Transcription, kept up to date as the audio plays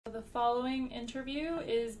The following interview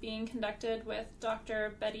is being conducted with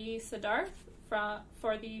Dr. Betty Suddarth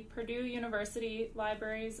for the Purdue University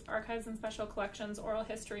Libraries, Archives, and Special Collections Oral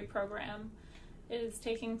History Program. It is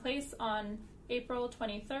taking place on April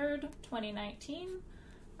 23rd, 2019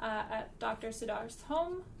 at Dr. Suddarth's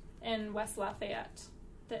home in West Lafayette.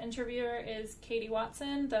 The interviewer is Katey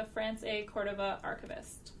Watson, the France A. Cordova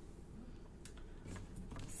archivist.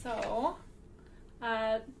 So,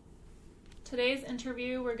 today's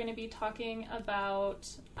interview, we're going to be talking about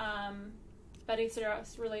Betty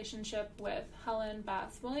Suddarth's relationship with Helen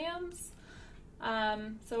Bass Williams.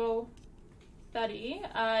 So, Betty,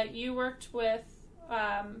 you worked with,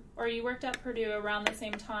 you worked at Purdue around the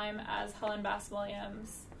same time as Helen Bass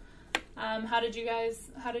Williams. How did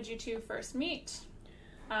you two first meet?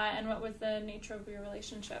 And what was the nature of your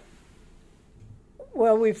relationship?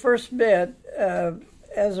 Well, we first met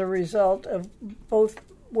as a result of both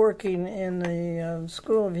working in the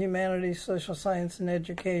School of Humanities, Social Science, and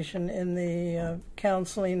Education in the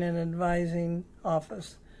counseling and advising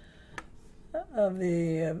office of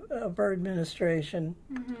the upper administration.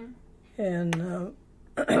 Mm-hmm. And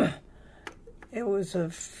it was a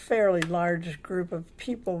fairly large group of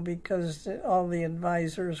people because all the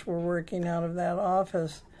advisors were working out of that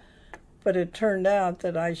office. But it turned out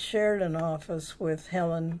that I shared an office with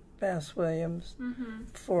Helen Bass Williams.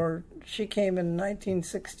 Mm-hmm. She came in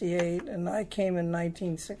 1968 and I came in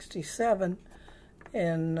 1967,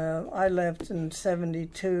 and I left in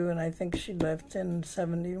 72 and I think she left in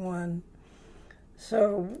 71.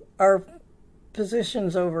 So our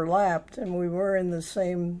positions overlapped and we were in the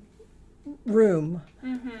same room.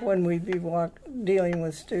 Mm-hmm. When we'd be dealing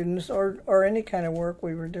with students or any kind of work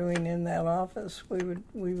we were doing in that office, we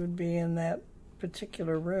would be in that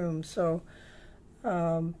particular room. So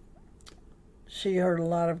she heard a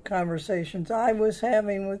lot of conversations I was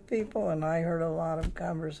having with people, and I heard a lot of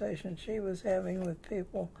conversations she was having with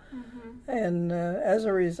people. Mm-hmm. And as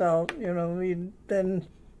a result, we'd then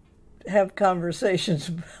have conversations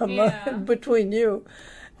between you,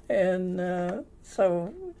 and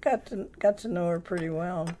so got to know her pretty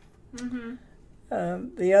well.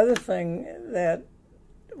 Mm-hmm. The other thing that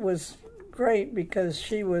was great, because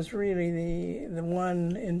she was really the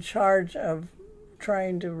one in charge of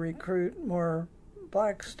trying to recruit more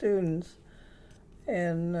black students,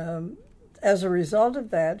 and as a result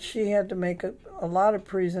of that, she had to make a lot of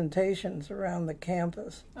presentations around the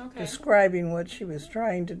campus, describing what she was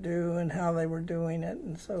trying to do and how they were doing it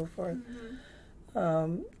and so forth.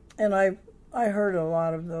 Mm-hmm. And I heard a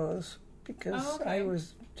lot of those because I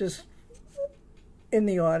was just in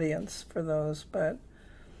the audience for those, but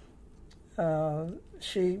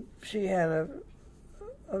she had a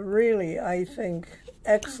really, I think,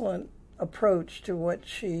 excellent approach to what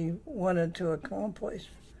she wanted to accomplish.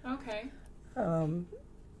 Okay.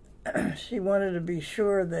 She wanted to be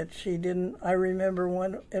sure that she didn't. I remember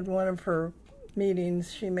at one of her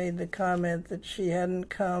meetings, she made the comment that she hadn't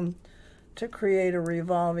come to create a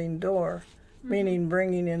revolving door, meaning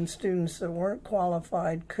bringing in students that weren't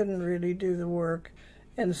qualified, couldn't really do the work,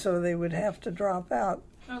 and so they would have to drop out.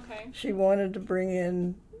 Okay. She wanted to bring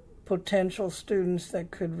in potential students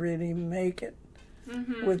that could really make it,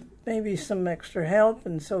 with maybe some extra help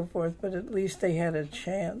and so forth, but at least they had a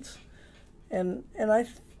chance. And I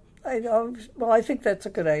think that's a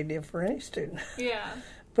good idea for any student. Yeah.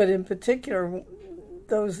 But in particular,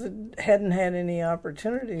 those that hadn't had any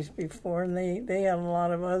opportunities before, and they had a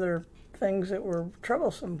lot of other things that were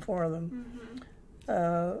troublesome for them.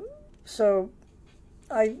 Mm-hmm. So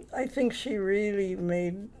I think she really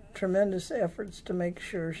made tremendous efforts to make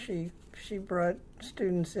sure she brought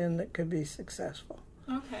students in that could be successful.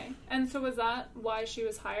 Okay. And so was that why she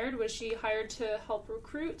was hired? Was she hired to help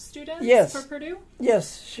recruit students for Purdue?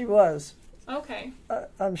 Yes, she was. Okay.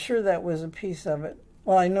 I'm sure that was a piece of it.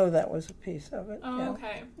 Well, I know that was a piece of it. Oh, yeah.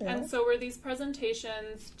 Okay. Yeah. And so were these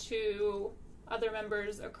presentations to other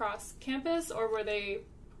members across campus, or were they...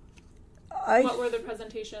 what were the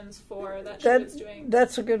presentations for that she was doing?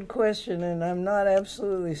 That's a good question, and I'm not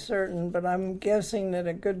absolutely certain, but I'm guessing that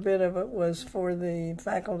a good bit of it was for the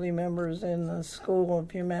faculty members in the School of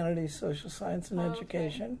Humanities, Social Science, and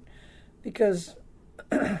Education, because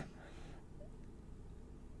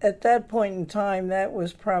at that point in time, that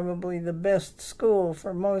was probably the best school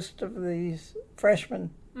for most of these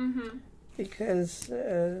freshmen, because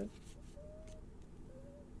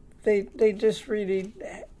they just really...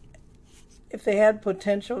 If they had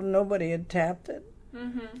potential, nobody had tapped it.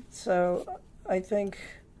 Mm-hmm. So I think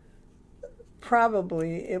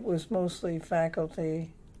probably it was mostly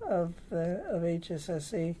faculty of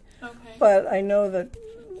HSSE. Okay. But I know that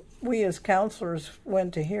we as counselors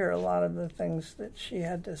went to hear a lot of the things that she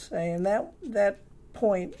had to say, and that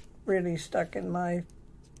point really stuck in my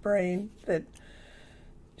brain, that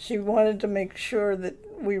she wanted to make sure that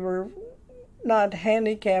we were not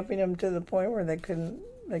handicapping them to the point where they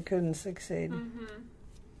couldn't succeed. Mm-hmm.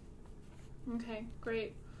 Okay,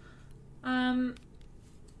 great.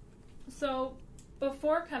 So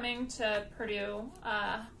before coming to Purdue,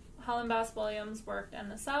 Helen Bass Williams worked in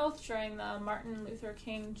the South during the Martin Luther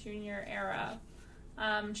King Jr. era.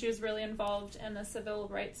 She was really involved in the civil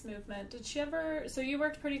rights movement. Did she ever, so you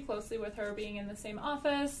worked pretty closely with her, being in the same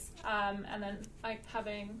office, and then like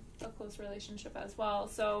having a close relationship as well.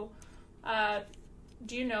 So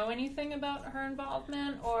do you know anything about her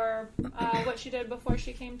involvement or what she did before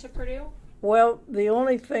she came to Purdue? Well, the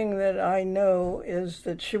only thing that I know is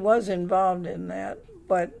that she was involved in that,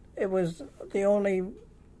 but it was the only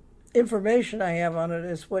information I have on it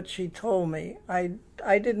is what she told me. I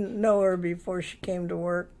didn't know her before she came to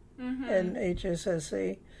work in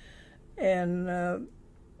HSSE, and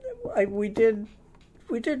we did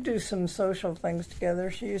do some social things together.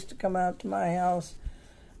 She used to come out to my house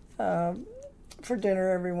for dinner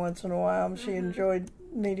every once in a while. She enjoyed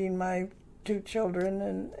meeting my two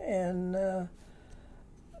children, and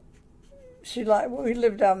we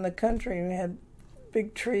lived out in the country and we had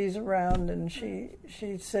big trees around, and she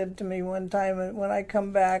said to me one time, when I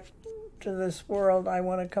come back to this world, I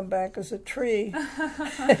want to come back as a tree.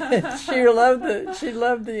 She loved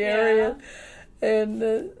the area,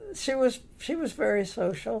 and she was very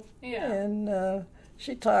social, and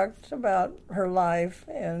she talked about her life,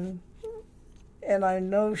 and I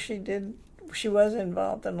know she was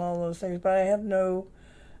involved in all those things, but I have no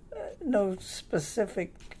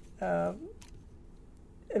specific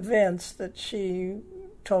events that she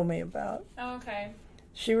told me about. Oh, okay.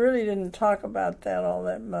 She really didn't talk about that all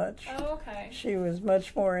that much. Oh, okay. She was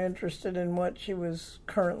much more interested in what she was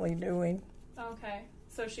currently doing. Okay.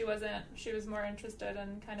 So she was more interested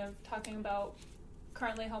in kind of talking about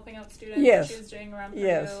currently helping out students that she was doing around Purdue.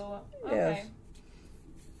 Yes. Okay. Yes.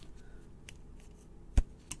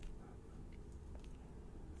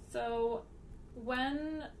 So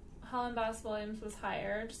when Helen Bass Williams was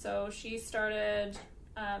hired, so she started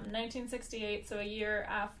 1968, so a year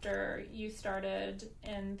after you started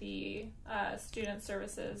in the Student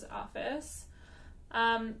Services office.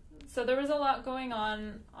 So there was a lot going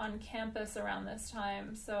on campus around this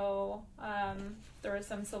time. So there was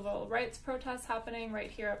some civil rights protests happening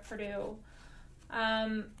right here at Purdue.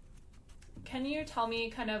 Can you tell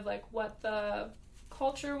me kind of like what the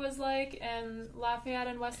culture was like in Lafayette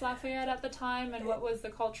and West Lafayette at the time, and what was the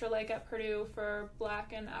culture like at Purdue for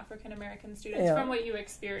Black and African American students from what you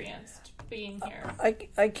experienced being here?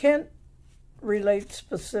 I can't relate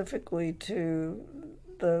specifically to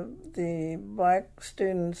the Black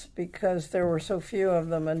students because there were so few of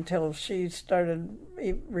them until she started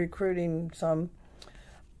recruiting some.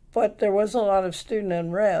 But there was a lot of student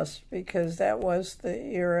unrest because that was the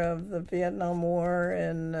era of the Vietnam War,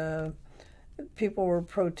 and people were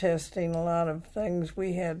protesting a lot of things.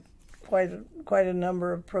 We had quite a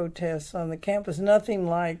number of protests on the campus, nothing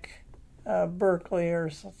like Berkeley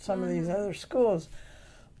or some of these other schools.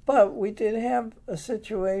 But we did have a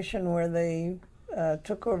situation where they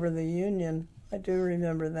took over the union. I do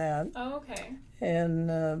remember that. Oh, okay.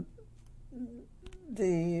 And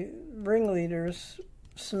the ringleaders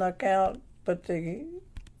snuck out, but the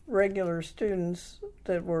regular students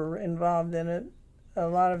that were involved in it, a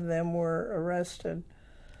lot of them were arrested.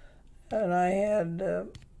 And I had,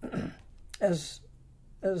 as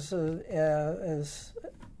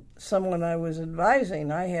someone I was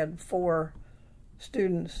advising, I had 4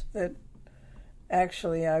 students that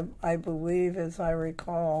actually, I believe, as I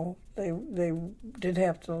recall, they did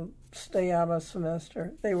have to stay out a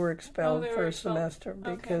semester. They were expelled for a semester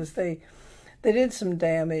because they did some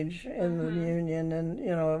damage in the union, and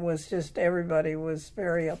it was just everybody was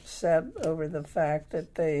very upset over the fact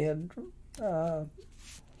that they had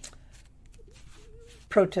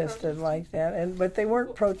protested like that. But they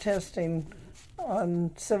weren't protesting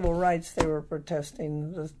on civil rights; they were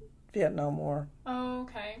protesting the Vietnam War. Oh,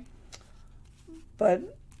 okay.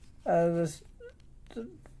 But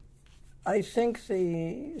I think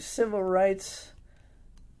the civil rights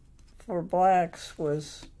for blacks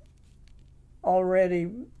was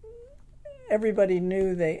already, everybody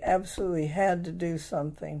knew they absolutely had to do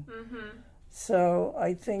something. So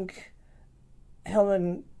I think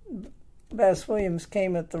Helen Bass Williams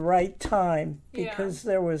came at the right time because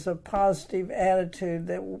there was a positive attitude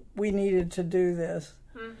that we needed to do this.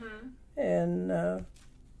 And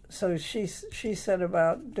so she set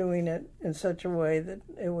about doing it in such a way that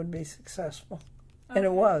it would be successful. And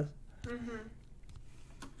it was. Mm-hmm.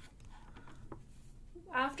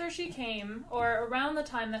 After she came, or around the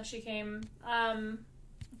time that she came,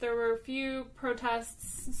 there were a few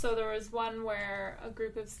protests. So there was one where a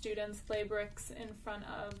group of students lay bricks in front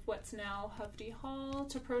of what's now Hovde Hall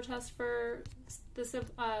to protest for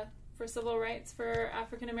civil rights for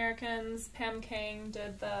African Americans. Pam King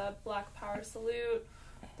did the Black Power salute.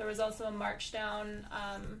 There was also a march down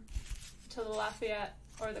to the Lafayette,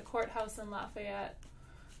 or the courthouse in Lafayette,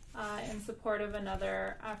 in support of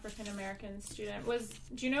another African American student.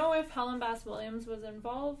 Do you know if Helen Bass Williams was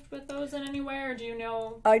involved with those in any way, or do you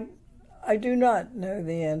know? I do not know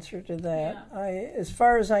the answer to that. Yeah. As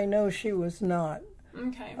far as I know, she was not.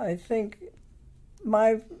 Okay. I think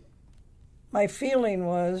my feeling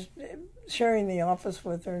was, sharing the office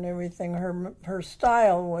with her and everything, her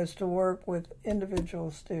style was to work with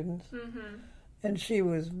individual students. Mm-hmm. And she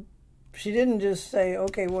didn't just say,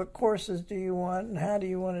 okay, what courses do you want and how do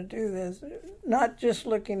you want to do this? Not just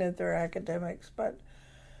looking at their academics, but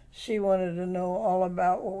she wanted to know all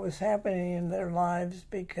about what was happening in their lives,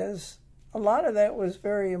 because a lot of that was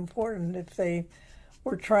very important if they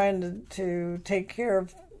were trying to take care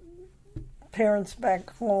of parents back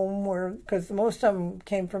home, because most of them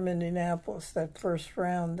came from Indianapolis, that first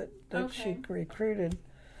round that okay. She recruited.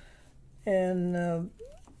 And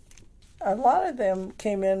a lot of them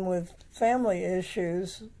came in with family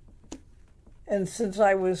issues, and since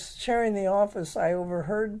I was sharing the office, I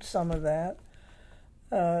overheard some of that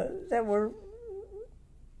were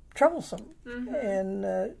troublesome. Mm-hmm.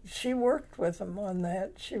 And she worked with them on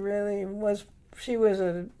that. She really was. She was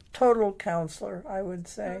a total counselor, I would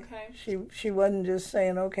say. Okay. She wasn't just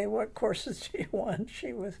saying, okay, what courses do you want?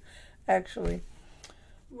 She was actually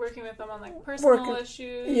working with them on like personal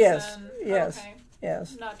issues. Yes, and, yes. Okay.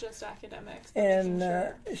 Yes. Not just academics. And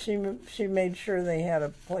she made sure they had a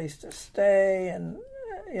place to stay, and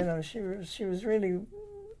she was really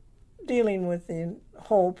dealing with the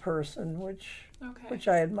whole person, which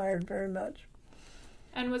I admired very much.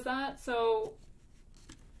 And was that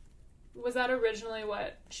originally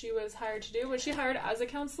what she was hired to do? Was she hired as a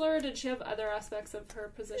counselor, or did she have other aspects of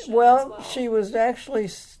her position as well? She was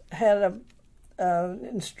actually had a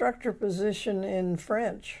instructor position in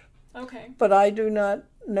French. Okay. But I do not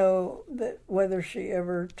know whether she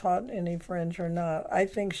ever taught any French or not. I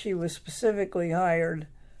think she was specifically hired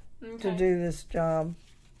to do this job.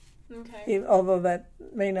 Okay. Although that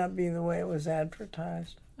may not be the way it was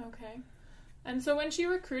advertised. Okay. And so when she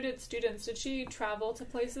recruited students, did she travel to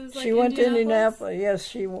places like She went to Indianapolis. Yes,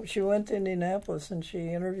 she went to Indianapolis and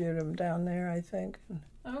she interviewed them down there, I think.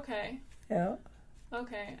 Okay. Yeah.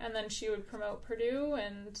 Okay. And then she would promote Purdue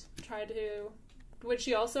and try to... Would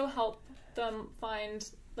she also help them find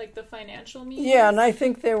like the financial means? Yeah, and I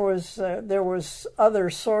think there was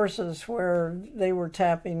other sources where they were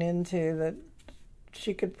tapping into that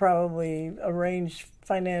she could probably arrange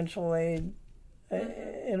financial aid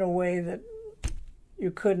in a way that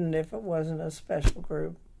you couldn't if it wasn't a special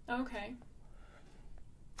group. Okay.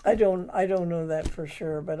 I don't know that for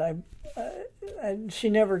sure, but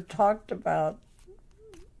she never talked about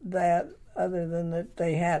that other than that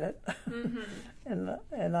they had it. Mm-hmm.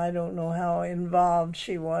 And I don't know how involved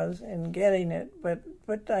she was in getting it, but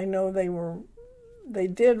I know they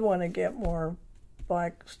did want to get more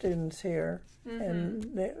black students here, mm-hmm. and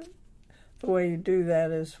the way you do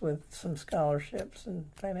that is with some scholarships and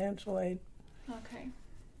financial aid. Okay.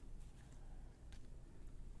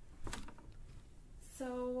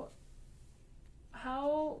 So,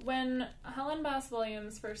 when Helen Bass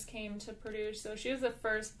Williams first came to Purdue, so she was the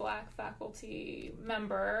first black faculty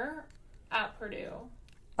member at Purdue.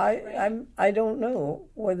 I don't know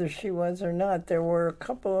whether she was or not. There were a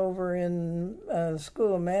couple over in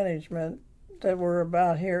School of Management that were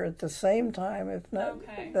about here at the same time, if not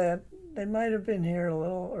that. They might have been here a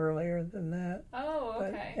little earlier than that. Oh,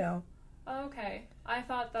 okay. But, yeah. Okay. I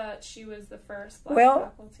thought that she was the first black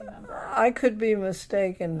faculty member. I could be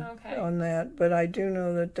mistaken on that, but I do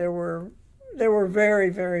know that there were very,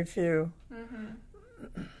 very few.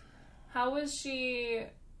 Mm-hmm. How was she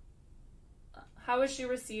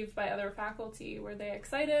received by other faculty? Were they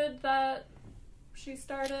excited that she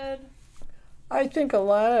started? I think a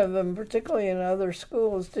lot of them, particularly in other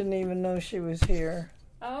schools, didn't even know she was here.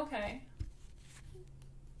 Oh, okay.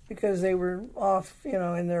 Because they were off,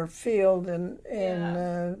 in their field, and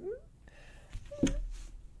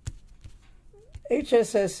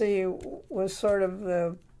HSSE was sort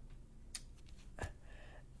of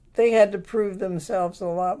they had to prove themselves a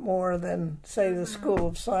lot more than, say, the School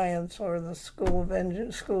of Science or the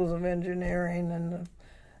schools of Engineering and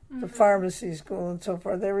the pharmacy school and so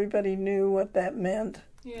forth. Everybody knew what that meant,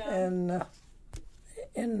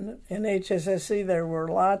 in HSSC there were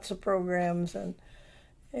lots of programs,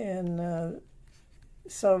 and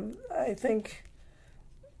so I think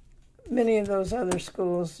many of those other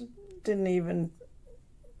schools didn't even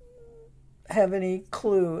have any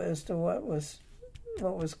clue as to what was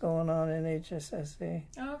going on in HSSC.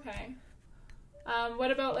 Okay.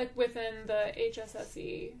 What about like within the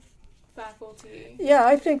HSSE faculty? Yeah,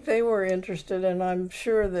 I think they were interested, and I'm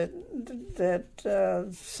sure that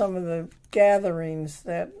some of the gatherings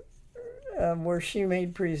that where she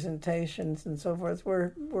made presentations and so forth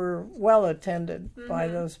were well attended by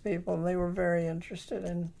those people. They were very interested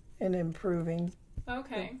in improving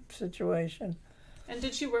the situation. And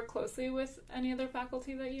did she work closely with any other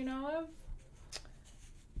faculty that you know of?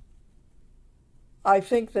 I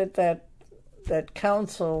think that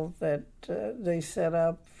council that they set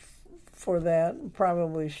up for that,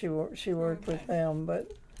 probably she worked with them,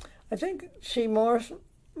 but I think she more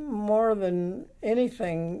than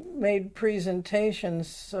anything made presentations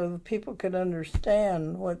so that people could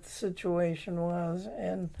understand what the situation was,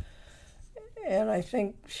 and I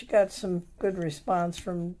think she got some good response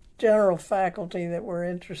from general faculty that were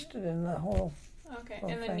interested in the whole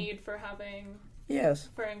and the need for having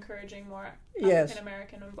for encouraging more African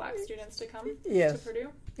American and Black students to come to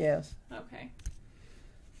Purdue? Yes. Okay.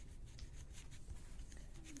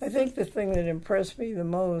 I think the thing that impressed me the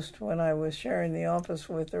most when I was sharing the office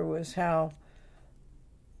with her was how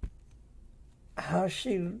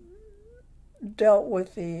she dealt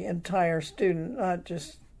with the entire student, not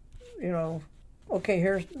just, okay,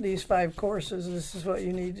 here's these 5 courses, this is what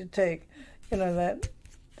you need to take. That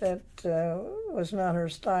was not her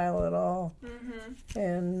style at all.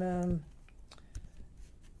 And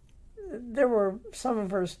there were some of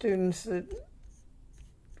her students that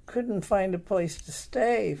couldn't find a place to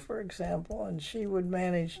stay, for example, and she would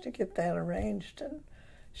manage to get that arranged. And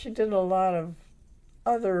she did a lot of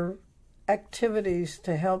other activities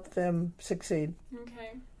to help them succeed.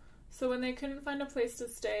 Okay. So when they couldn't find a place to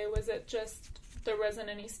stay, was it just there wasn't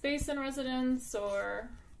any space in residence, or?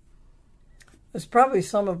 There's probably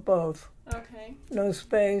some of both. Okay. No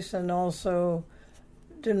space, and also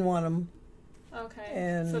didn't want them. Okay.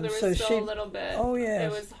 And so there was still a little bit. Oh, yes. It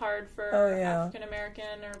was hard for African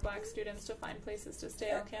American or Black students to find places to stay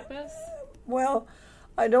on campus? Well,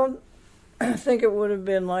 I don't think it would have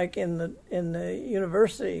been like in the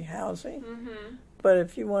university housing. But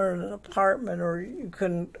if you wanted an apartment or you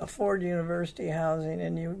couldn't afford university housing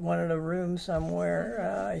and you wanted a room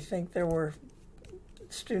somewhere, I think there were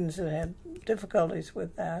students that had difficulties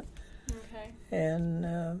with that. Okay.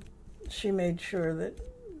 And she made sure that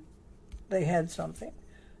they had something.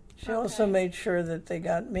 She also made sure that they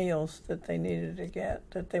got meals that they needed to get,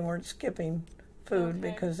 that they weren't skipping food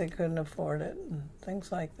because they couldn't afford it, and things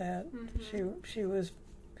like that. She was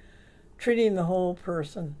treating the whole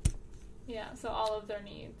person. Yeah, so all of their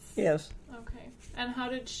needs. Yes. Okay. And how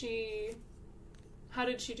did she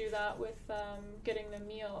do that with getting the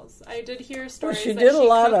meals? I did hear stories. Well, she did a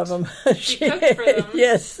lot of them. She cooked for them.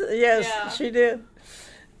 Yes, she did.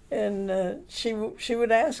 And she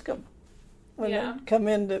would ask them when they'd come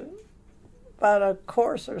in about a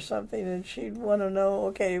course or something, and she'd want to know,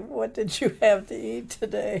 okay, what did you have to eat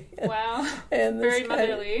today? Wow. And very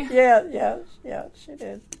motherly. Yeah, she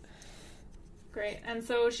did. Great. And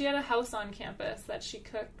so she had a house on campus that she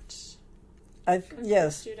cooked.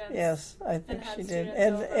 Yes, I think she did.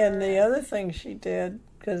 And the other thing she did,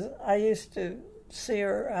 because I used to see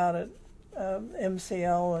her out at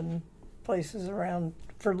MCL and places around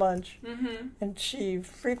for lunch, and she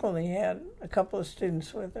frequently had a couple of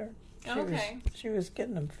students with her. She was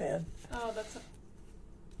getting them fed. Oh, that's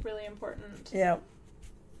really important. Yeah.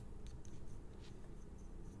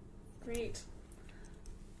 Great.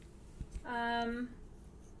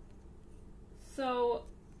 So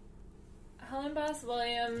Helen Bass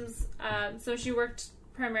Williams, so she worked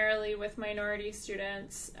primarily with minority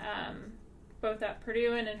students, both at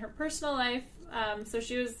Purdue and in her personal life. So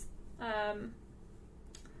she was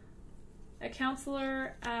a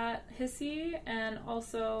counselor at HSSE, and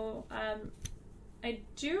also I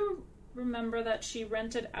do remember that she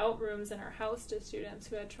rented out rooms in her house to students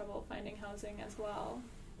who had trouble finding housing as well.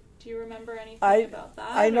 Do you remember anything about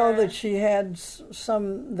that? I know that she had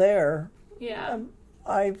some there. Yeah.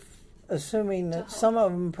 I'm assuming that some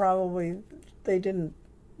of them probably they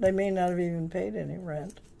may not have even paid any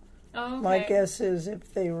rent. Oh, okay. My guess is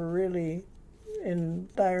if they were really in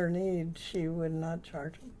dire need, she would not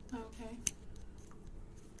charge them. Okay.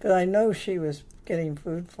 But I know she was getting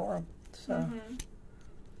food for them. So.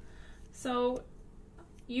 So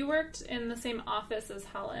you worked in the same office as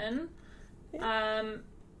Helen.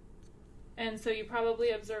 And so you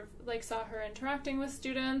probably saw her interacting with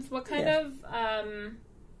students. What kind of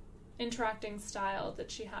interacting style did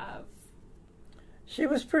she have? She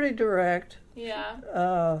was pretty direct.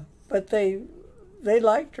 Yeah. But they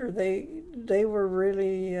liked her. They were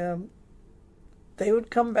really. They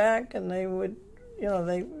would come back and they would,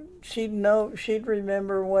 she'd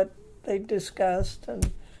remember what they discussed,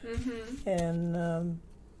 and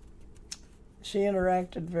she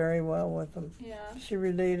interacted very well with them. Yeah. She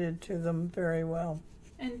related to them very well.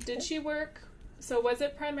 And did she work? So was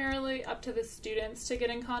it primarily up to the students to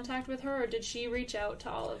get in contact with her, or did she reach out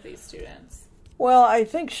to all of these students? Well, I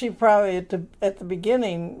think she probably at the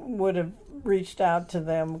beginning would have reached out to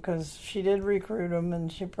them because she did recruit them,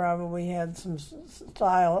 and she probably had some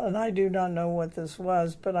style. And I do not know what this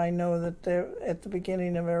was, but I know that at the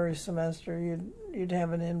beginning of every semester you'd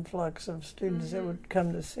have an influx of students that would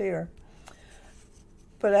come to see her.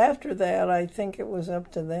 But after that, I think it was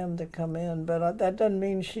up to them to come in. But that doesn't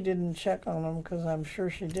mean she didn't check on them, because I'm sure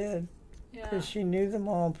she did. Because she knew them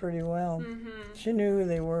all pretty well. She knew who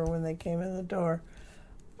they were when they came in the door.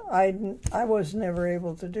 I was never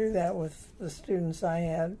able to do that with the students I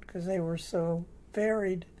had, because they were so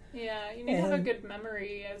varied. Yeah, you need to have a good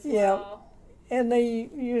memory as well. And they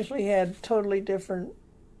usually had totally different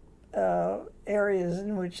areas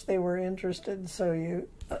in which they were interested, so you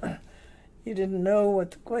didn't know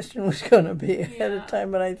what the question was going to be ahead of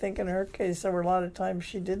time. But I think in her case, there were a lot of times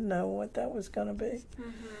she did know what that was going to be.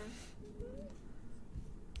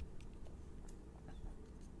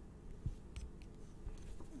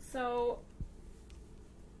 So,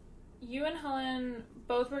 you and Helen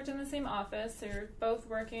both worked in the same office, so you're both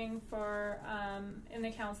working for in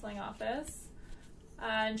the counseling office.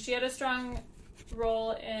 And she had a strong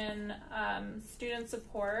role in student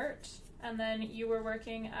support, and then you were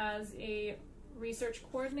working as a research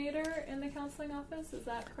coordinator in the counseling office. Is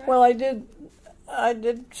that correct? Well, I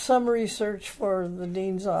did some research for the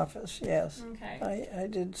dean's office, yes. Okay. I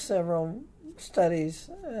did several studies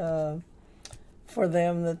for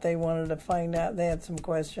them that they wanted to find out. They had some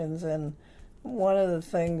questions, and one of the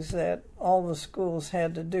things that all the schools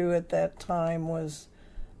had to do at that time was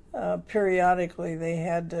periodically they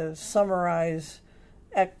had to summarize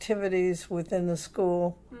activities within the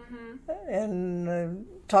school and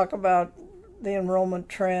talk about the enrollment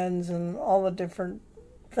trends and all the different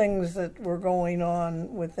things that were going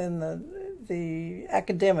on within the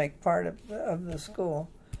academic part of the school.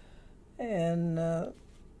 And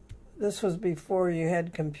this was before you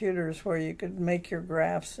had computers where you could make your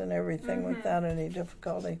graphs and everything without any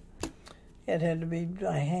difficulty. It had to be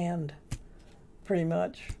by hand, pretty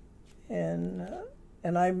much. And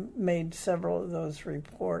I made several of those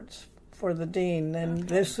reports for the dean. And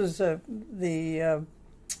this was the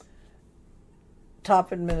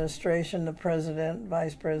top administration, the president,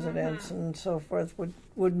 vice presidents, and so forth,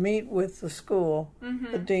 would meet with the school,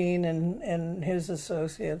 the dean and his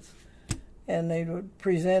associates, and they would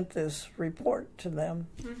present this report to them.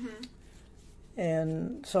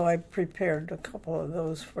 And so I prepared a couple of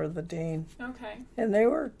those for the dean. Okay. And they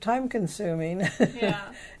were time-consuming.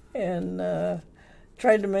 Yeah. And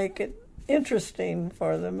tried to make it interesting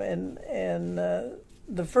for them. And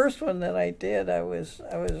the first one that I did, I was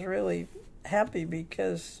really happy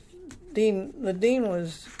because the dean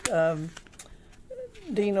was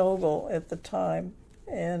Dean Ogle at the time,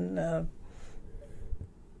 and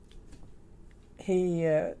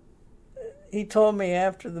he told me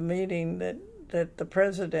after the meeting that the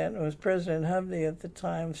president, it was President Hovde at the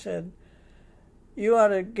time, said, "You ought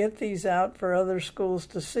to get these out for other schools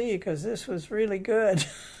to see, because this was really good."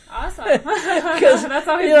 Awesome. Because that's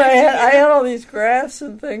always I had all these graphs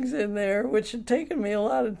and things in there, which had taken me a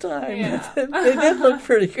lot of time. Yeah. They did look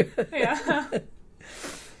pretty good. Yeah.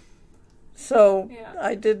 So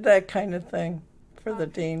I did that kind of thing for the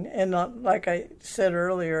dean. And not, like I said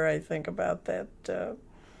earlier, I think about that, the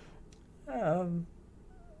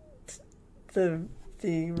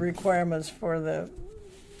requirements for the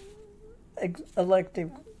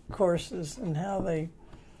elective courses and how they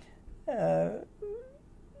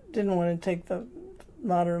didn't want to take the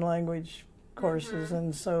modern language courses,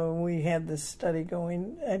 and so we had this study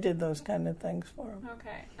going. I did those kind of things for them.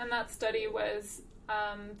 Okay, and that study was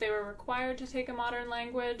they were required to take a modern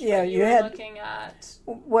language. Yeah, but you were looking at.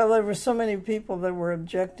 Well, there were so many people that were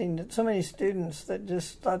objecting to, so many students that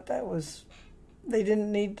just thought that was. They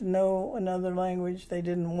didn't need to know another language. They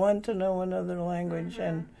didn't want to know another language,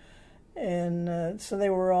 and so they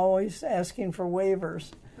were always asking for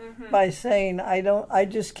waivers by saying, I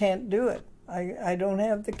just can't do it. I don't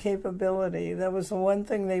have the capability. That was the one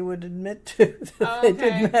thing they would admit to, that they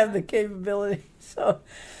didn't have the capability. So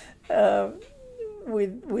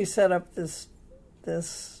we set up this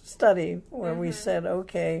study where we said,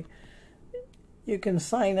 okay, you can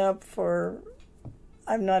sign up for.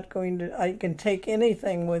 I can take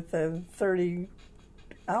anything with a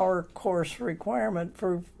 30-hour course requirement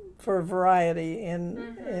for variety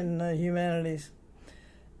in humanities,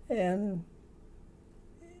 and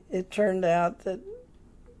it turned out that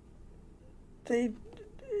they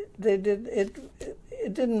did it.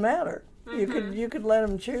 It didn't matter. You could let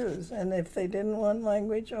them choose, and if they didn't want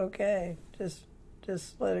language, okay, just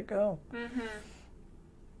let it go. Okay,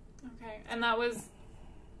 and that was.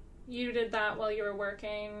 You did that while you were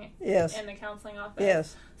working in the counseling office?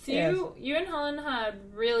 Yes. So you and Helen had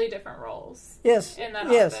really different roles in that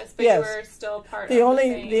office, but you were still part of the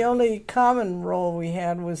same. The only common role we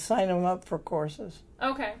had was sign them up for courses.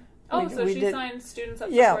 Okay. Oh, so she signed students up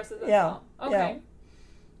for courses as well. Okay.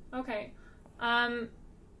 Yeah. Okay.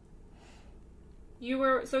 You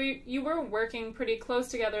were working pretty close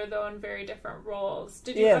together, though, in very different roles.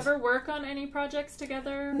 Did you ever work on any projects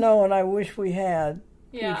together? No, and I wish we had.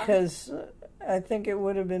 Yeah. Because I think it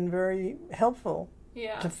would have been very helpful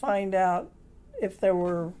to find out if there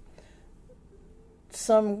were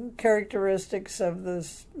some characteristics of the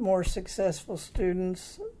more successful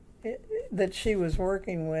students that she was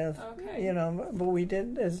working with. Okay. You know, but we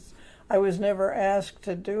did. I was never asked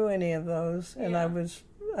to do any of those, and I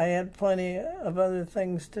had plenty of other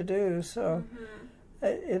things to do. So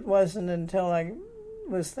it wasn't until I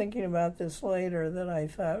was thinking about this later that I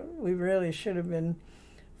thought we really should have been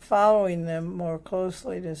following them more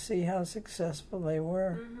closely to see how successful they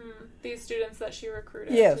were. These students that she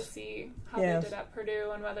recruited to see how they did at Purdue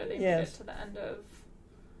and whether they made it to the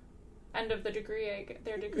end of the degree,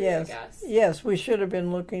 their degree, I guess. Yes, we should have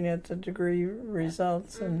been looking at the degree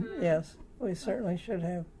results, and yes, we certainly should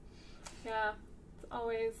have. Yeah,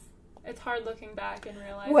 it's hard looking back and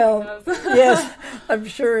realizing those. Well, yes, I'm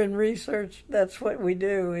sure in research that's what we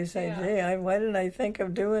do. We say, gee, why didn't I think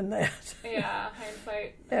of doing that? Yeah,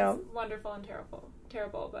 hindsight is wonderful and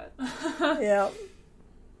terrible, but... yeah.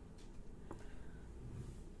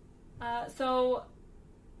 So,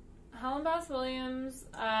 Helen Bass Williams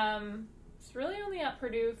was really only at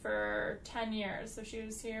Purdue for 10 years. So she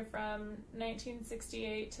was here from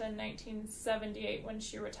 1968 to 1978 when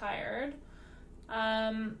she retired.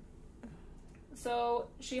 So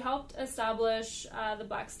she helped establish the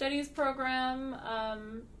Black Studies program,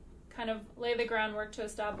 kind of lay the groundwork to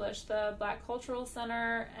establish the Black Cultural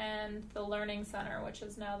Center and the Learning Center, which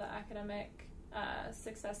is now the Academic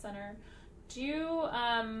Success Center. Do you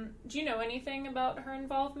know anything about her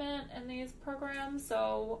involvement in these programs?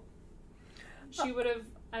 So she would have,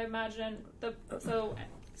 I imagine,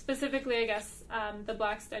 specifically, I guess, the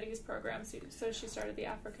Black Studies program. So she started the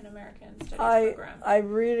African American Studies program. I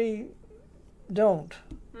really don't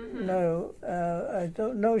know. I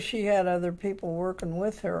don't know she had other people working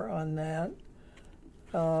with her on that.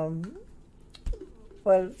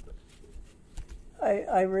 But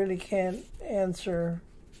I really can't answer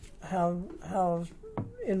how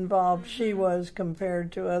involved she was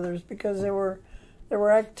compared to others, because there were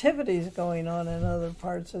activities going on in other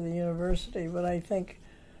parts of the university, but I think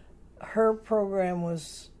her program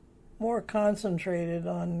was more concentrated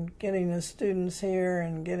on getting the students here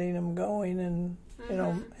and getting them going and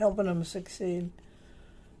helping them succeed,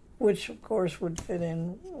 which of course would fit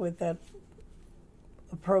in with that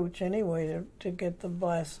approach anyway to get the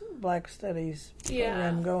Black Studies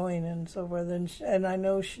program going and so forth. And I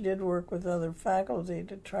know she did work with other faculty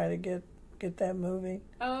to try to get that moving.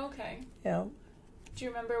 Oh, okay. Yeah. Do you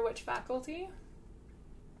remember which faculty?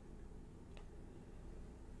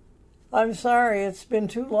 I'm sorry, it's been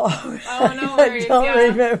too long. Oh, no worries. I don't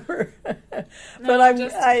remember. No, but I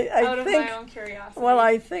out think, of my own curiosity. Well,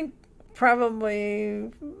 I think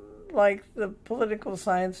probably like the political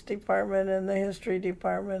science department and the history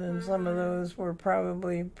department and some of those were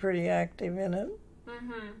probably pretty active in it.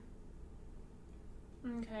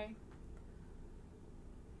 Okay.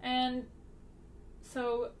 And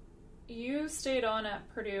so you stayed on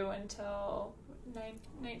at Purdue until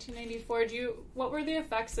 1994. What were the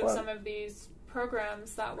effects of some of these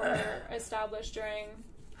programs that were established during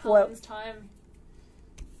Helen's time?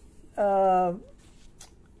 I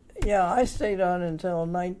stayed on until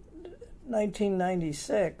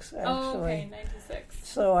 1996, actually. Oh, okay, 96.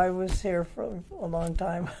 So I was here for a long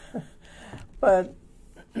time. But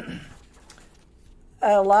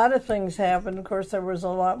a lot of things happened. Of course, there was a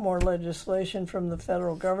lot more legislation from the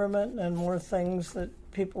federal government and more things that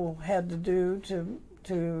people had to do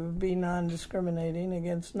to be non-discriminating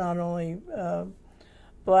against not only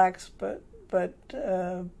blacks but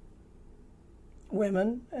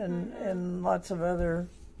women and lots of other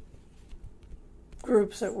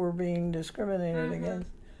groups that were being discriminated against.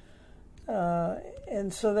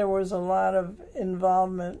 And so there was a lot of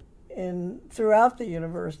involvement throughout the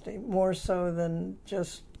university, more so than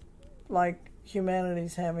just like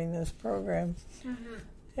humanities having this program.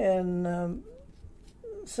 And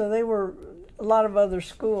so a lot of other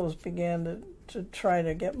schools began to try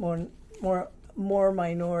to get more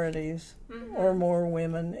minorities or more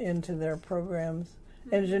women into their programs.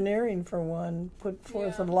 Engineering, for one, put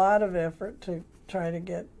forth a lot of effort to try to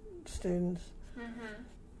get students.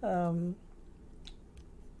 And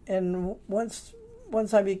once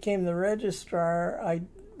I became the registrar,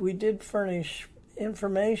 we did furnish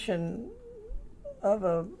information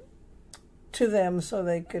to them so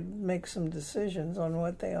they could make some decisions on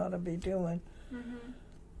what they ought to be doing.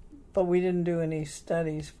 But we didn't do any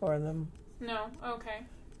studies for them. No, okay.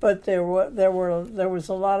 But there was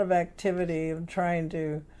a lot of activity of trying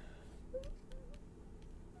to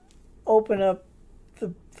open up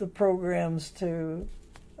the programs to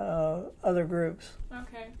other groups.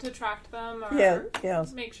 Okay, to attract them or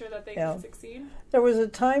make sure that they can succeed. There was a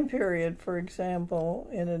time period, for example,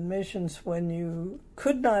 in admissions when you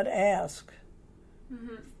could not ask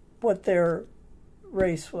what their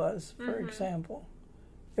race was, for example.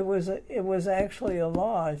 It was actually a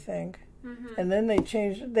law, I think. And then they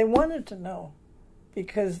changed it. They wanted to know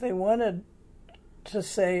because they wanted to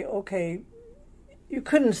say, okay, you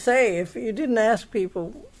couldn't say, if you didn't ask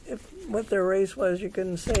people what their race was, you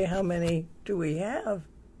couldn't say how many do we have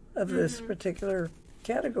of this particular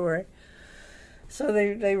category. So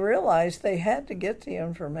they realized they had to get the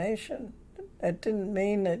information. That didn't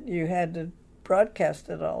mean that you had to broadcast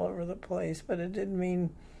it all over the place, but it did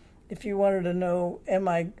mean if you wanted to know, am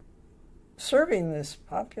I serving this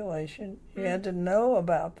population, you had to know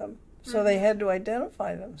about them. So they had to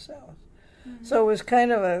identify themselves. So it was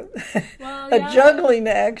kind of a juggling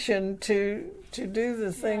action to do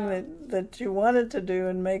the thing that you wanted to do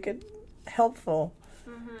and make it helpful,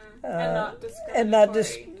 and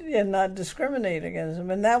not discriminate against them.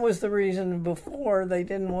 And that was the reason before they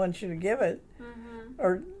didn't want you to give it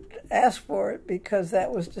or ask for it, because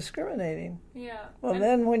that was discriminating. Yeah. Well,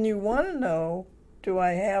 then when you want to know, do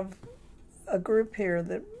I have a group here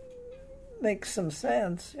that makes some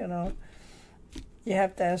sense, you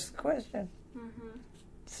have to ask the question.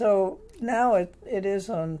 So now it is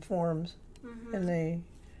on forms. And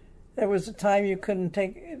there was a time you couldn't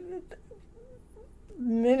take,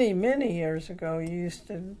 many years ago,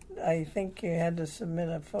 I think you had to submit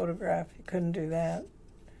a photograph. You couldn't do that.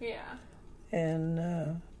 Yeah.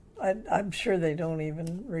 And I'm sure they don't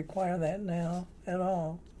even require that now at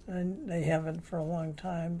all. And they haven't for a long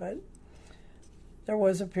time, but there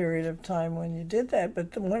was a period of time when you did that.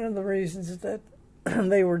 But one of the reasons that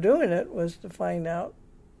they were doing it was to find out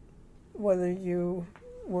whether you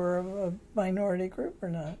were a minority group or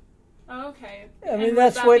not. Oh, okay. I mean,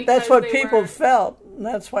 that's what people felt, and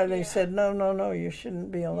that's why they said, no, you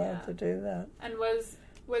shouldn't be allowed to do that. And was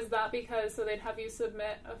that because, so they'd have you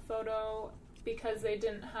submit a photo because they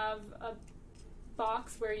didn't have a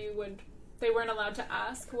box where they weren't allowed to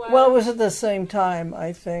ask what? Well, it was at the same time,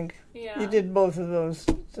 I think. Yeah. You did both of those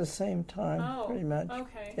at the same time, pretty much.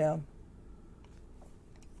 Okay. Yeah.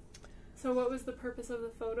 So what was the purpose of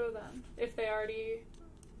the photo then, if they already...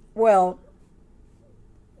 Well,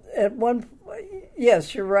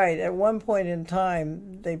 yes, you're right. At one point in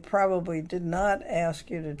time, they probably did not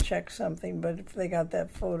ask you to check something, but if they got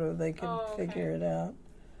that photo, they could figure it out.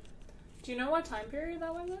 Do you know what time period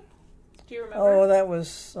that was in? Do you remember? Oh, that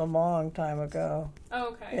was a long time ago. Oh,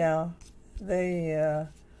 okay. Yeah. They,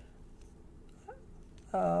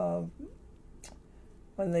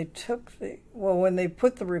 when they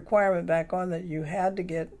put the requirement back on that you had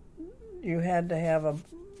to have a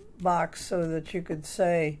box so that you could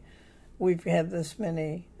say, we've had this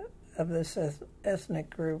many of this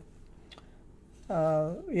ethnic group.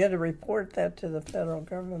 You had to report that to the federal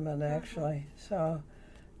government, actually. So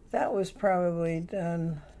that was probably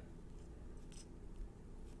done.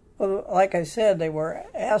 Well, like I said, they were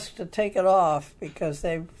asked to take it off because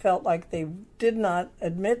they felt like they did not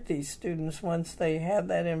admit these students once they had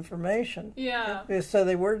that information. Yeah. So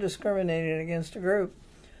they were discriminating against a group.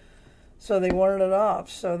 So they wanted it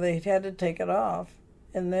off. So they had to take it off.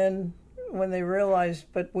 And then when they realized,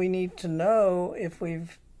 but we need to know if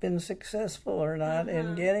we've been successful or not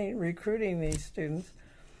in recruiting these students.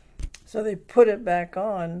 So they put it back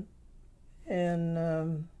on,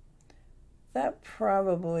 and that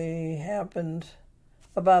probably happened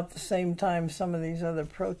about the same time some of these other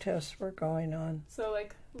protests were going on. So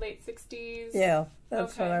like late 60s? Yeah,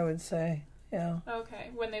 that's what I would say. Yeah.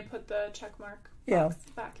 Okay, when they put the check mark box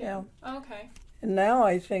back in. Yeah. Okay. And now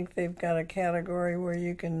I think they've got a category where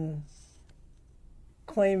you can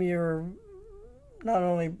claim you're not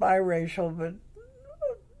only biracial but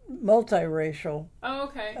multiracial. Oh,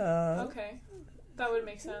 okay. Okay. That would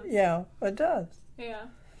make sense. Yeah, it does. Yeah.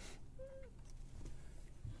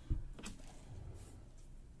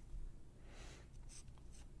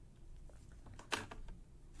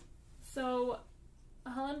 So,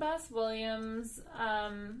 Helen Bass Williams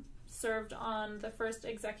served on the first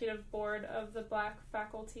executive board of the Black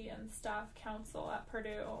Faculty and Staff Council at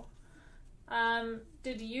Purdue.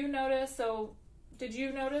 Did you notice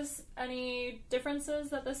any differences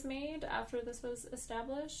that this made after this was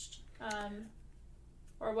established?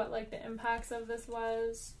 Or what, like, the impacts of this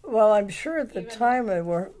was? Well, I'm sure at the time it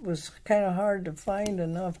was kind of hard to find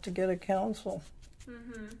enough to get a council.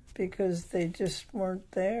 Mm-hmm. Because they just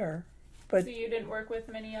weren't there. But so you didn't work with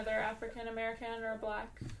many other African American or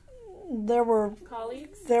Black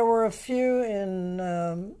colleagues? There were a few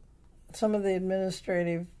in some of the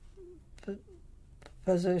administrative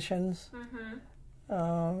positions. Mm-hmm.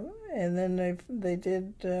 And then they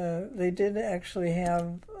did actually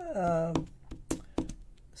have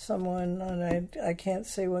someone, and I can't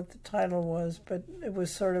say what the title was, but it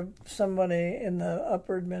was sort of somebody in the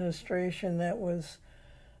upper administration that was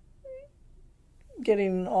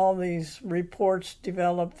getting all these reports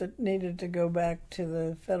developed that needed to go back to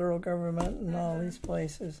the federal government and all these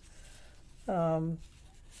places. And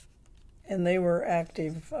they were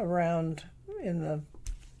active around in the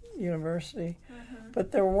university. Mm-hmm.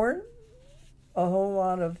 But there weren't a whole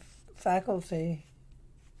lot of faculty.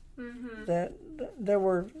 Mm-hmm. That there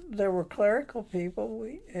were clerical people.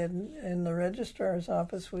 In the registrar's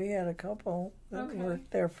office, we had a couple that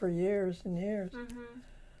worked there for years and years.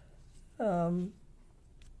 Mm-hmm.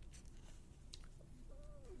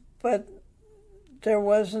 But there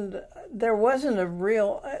wasn't a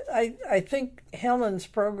real. I think Helen's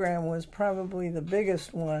program was probably the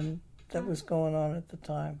biggest one that was going on at the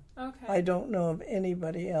time. Okay. I don't know of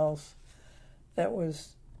anybody else that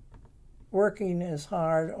was working as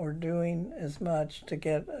hard or doing as much to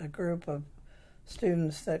get a group of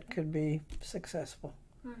students that could be successful.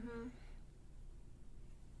 Mm-hmm.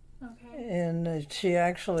 Okay. And she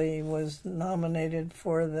actually was nominated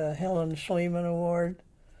for the Helen Schliemann Award,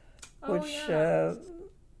 which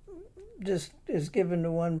just is given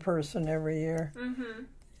to one person every year. Mm-hmm.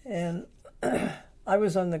 And I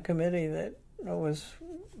was on the committee that was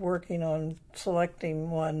working on selecting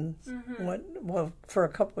one, for a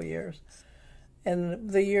couple of years. And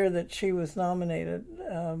the year that she was nominated,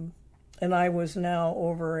 and I was now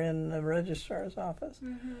over in the registrar's office,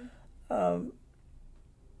 her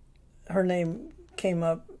name came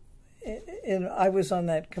up, and I was on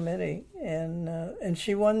that committee, and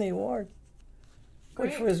she won the award,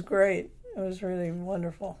 which was great. It was really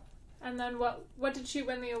wonderful. And then what did she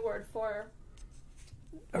win the award for?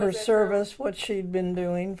 Her service, what she'd been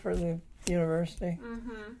doing for the university.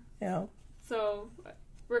 Mm-hmm. Yeah. So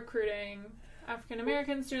recruiting African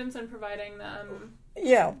American students and providing them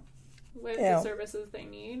with the services they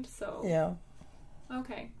need. So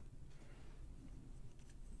okay.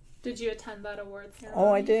 Did you attend that award ceremony?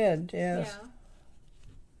 Oh, I did. Yes. Yeah.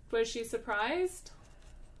 Was she surprised?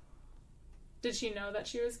 Did she know that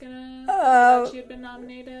she was that she had been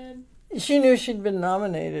nominated? She knew she'd been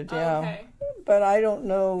nominated. Yeah. Okay. But I don't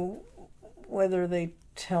know whether they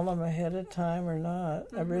tell them ahead of time or not.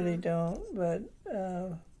 Mm-hmm. I really don't. But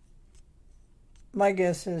my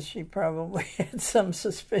guess is she probably had some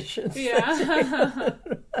suspicions. Yeah.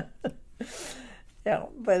 Yeah,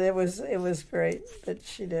 but it was great that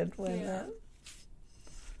she did win that.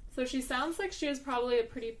 So she sounds like she was probably a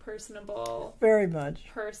pretty personable very much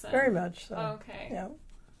person. Very much so. Okay. Yeah.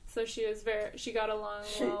 So she got along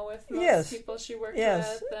well with most people she worked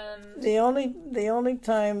with, and the only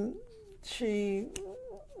time she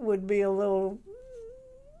would be a little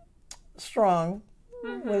strong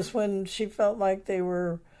was when she felt like they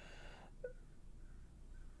were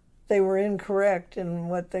incorrect in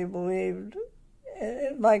what they believed.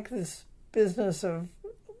 Like this business of,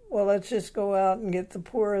 well, let's just go out and get the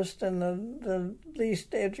poorest and the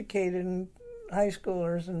least educated high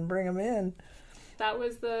schoolers and bring them in.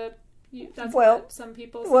 That's what some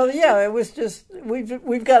people suggested. Well, yeah, it was just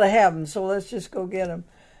we've got to have them, so let's just go get them.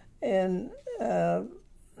 And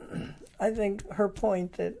I think her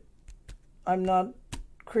point that I'm not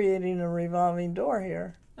creating a revolving door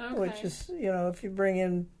here, which is, if you bring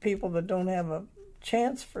in people that don't have a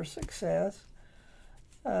chance for success,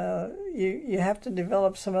 you have to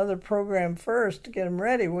develop some other program first to get them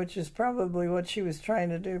ready, which is probably what she was trying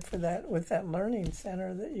to do with that learning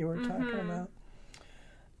center that you were talking about.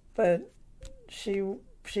 But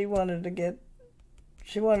she wanted to get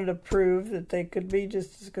wanted to prove that they could be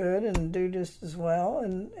just as good and do just as well,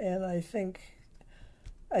 and I think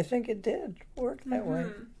it did work that way.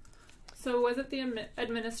 So was it the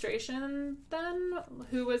administration then?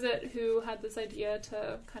 Who was it who had this idea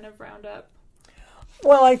to kind of round up?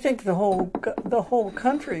 Well, I think the whole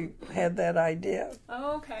country had that idea.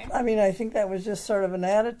 Oh, okay. I mean, I think that was just sort of an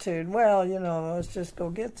attitude. Well, let's just go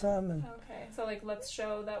get some. And okay, so let's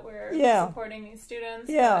show that we're supporting these students.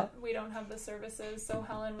 Yeah. But we don't have the services. So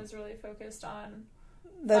Helen was really focused on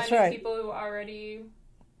finding people who already.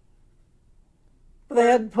 They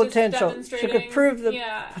had potential. She could prove the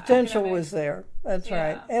potential was there. That's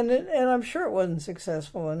right. And I'm sure it wasn't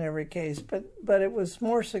successful in every case, but it was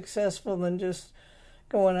more successful than just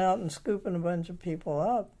going out and scooping a bunch of people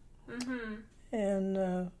up. Mm-hmm.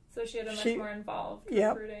 And so she had a much more involved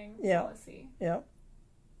recruiting policy. Yeah.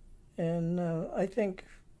 And I think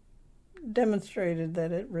demonstrated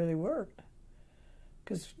that it really worked,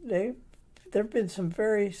 because there have been some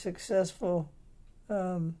very successful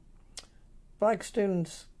Black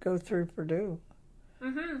students go through Purdue.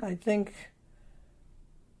 Mm-hmm. I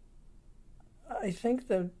think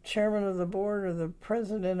the chairman of the board or the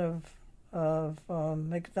president of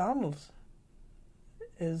McDonald's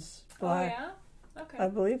is Black. Oh, yeah? Okay. I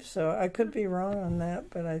believe so. I could be wrong on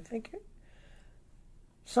that, but I think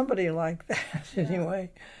somebody like that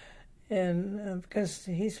anyway. And because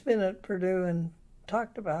he's been at Purdue and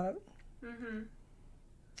talked about it. Mm-hmm.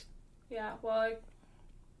 Yeah, well,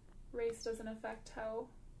 race doesn't affect how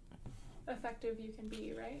effective you can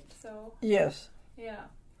be, right? So yes. Yeah.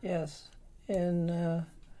 Yes. And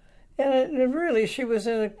it really, she was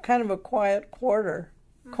in a kind of a quiet corner.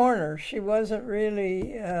 She wasn't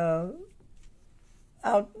really out.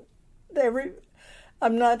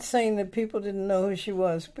 I'm not saying that people didn't know who she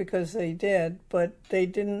was, because they did, but they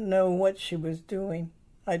didn't know what she was doing,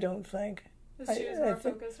 I don't think. She was more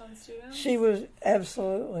focused on students? She was,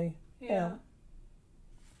 absolutely. Yeah.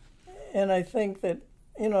 And I think that,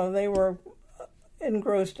 they were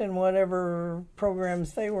engrossed in whatever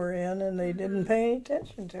programs they were in, and they didn't pay any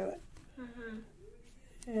attention to it.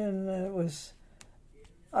 Mm-hmm. And it was,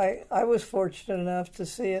 I was fortunate enough to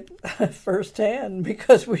see it firsthand,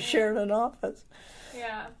 because we shared an office.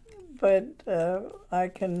 Yeah. But I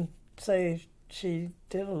can say she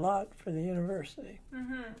did a lot for the university.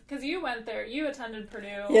 Because you went there, you attended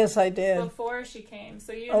Purdue. Yes, I did. Before she came,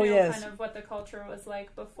 so you knew kind of what the culture was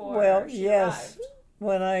like before she arrived.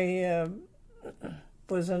 When I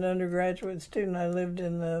was an undergraduate student, I lived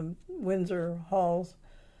in the Windsor halls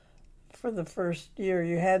for the first year.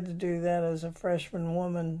 You had to do that as a freshman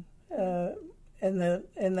woman in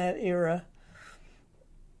that era.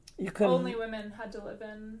 You couldn't. Only women had to live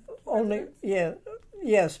in.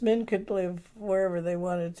 Yes, men could live wherever they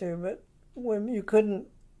wanted to, but women, you couldn't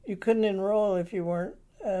enroll if you weren't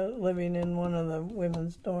living in one of the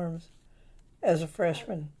women's dorms as a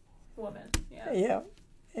freshman. Woman, yeah. Yeah,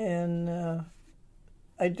 and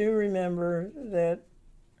I do remember that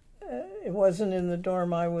it wasn't in the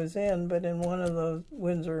dorm I was in, but in one of those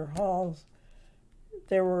Windsor halls,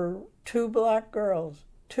 there were 2 black girls.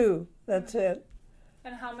 2, that's it.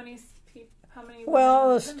 And how many?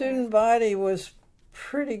 Well, the student body was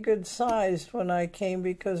pretty good sized when I came,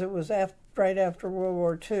 because it was right after World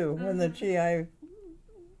War II, when the GI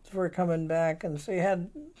were coming back, and so you had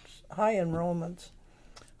high enrollments,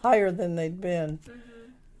 higher than they'd been.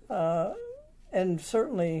 And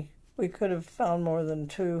certainly we could have found more than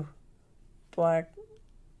 2 black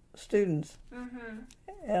students.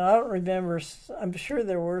 And I don't remember, I'm sure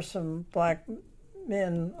there were some black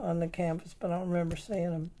men on the campus, but I don't remember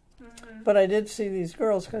seeing them. But I did see these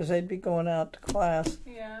girls, because they'd be going out to class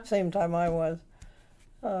same time I was.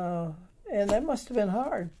 And that must have been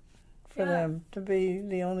hard for them to be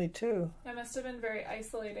the only 2. It must have been very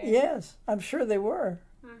isolating. Yes, I'm sure they were.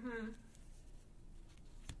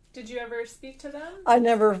 Did you ever speak to them? I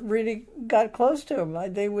never really got close to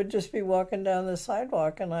them. They would just be walking down the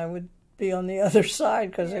sidewalk, and I would be on the other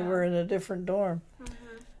side, because they were in a different dorm.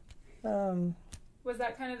 Was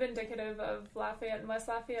that kind of indicative of Lafayette and West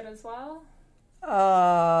Lafayette as well?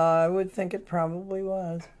 I would think it probably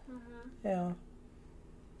was. Yeah.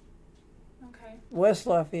 Okay. West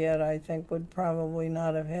Lafayette, I think, would probably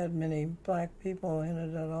not have had many black people in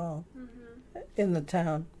it at all, in the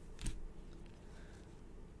town.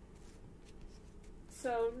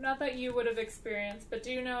 So, not that you would have experienced, but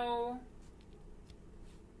do you know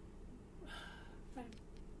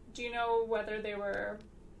whether they were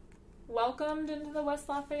welcomed into the West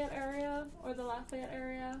Lafayette area or the Lafayette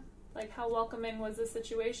area? Like, how welcoming was the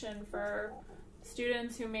situation for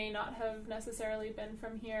students who may not have necessarily been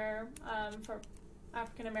from here, for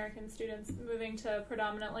African American students moving to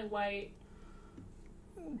predominantly white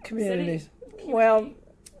communities. Community. Well,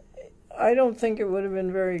 I don't think it would have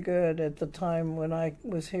been very good at the time when I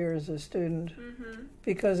was here as a student,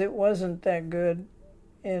 because it wasn't that good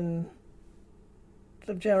in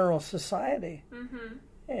the general society.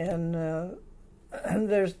 And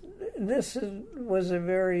was a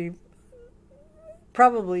very,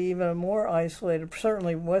 probably even a more isolated,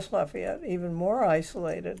 certainly West Lafayette, even more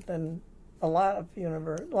isolated than a lot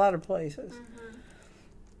of places.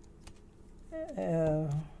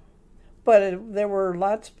 But there were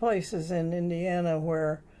lots of places in Indiana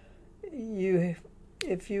where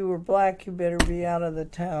if you were black, you better be out of the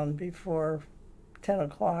town before 10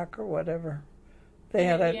 o'clock or whatever.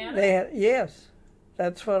 Yes,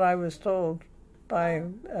 that's what I was told by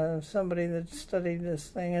somebody that studied this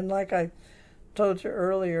thing. And like I told you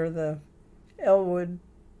earlier, the Elwood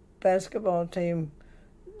basketball team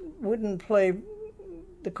wouldn't play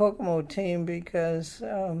the Kokomo team because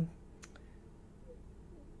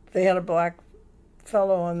they had a black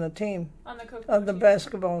fellow on the team. On the Kokomo on the team.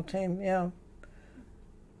 Basketball team, yeah.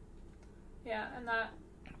 Yeah, and that.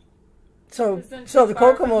 So the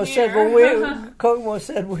Kokomo said, Kokomo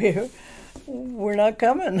said we're not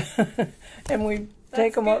coming, and we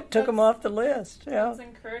took them off the list. Yeah. That's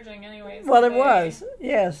encouraging, anyways. Well, it was,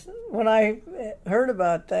 yes. When I heard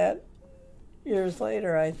about that years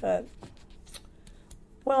later, I thought,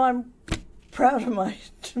 well, I'm proud of my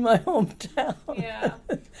hometown. Yeah.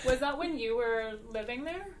 Was that when you were living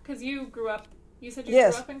there? Because you grew up. You said you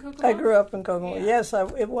Yes, grew up in Kokomo? I grew up in Kokomo. Yeah. Yes,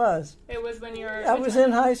 it was. It was when you were... I was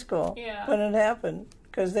in high school Yeah. when it happened,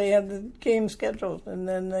 because they had the game scheduled, and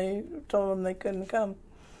then they told them they couldn't come.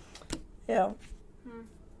 Yeah.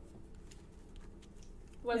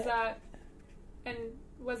 Was that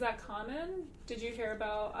common? Did you hear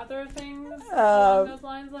about other things along those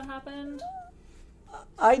lines that happened?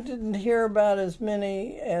 I didn't hear about as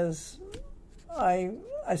many as I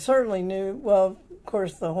certainly knew. Well, of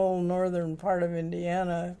course, the whole northern part of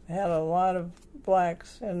Indiana had a lot of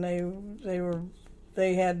blacks, and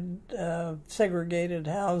they had segregated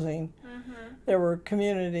housing. There were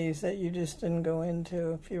communities that you just didn't go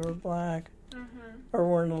into if you were black, or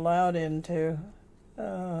weren't allowed into.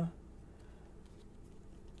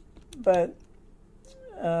 But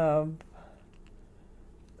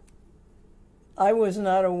I was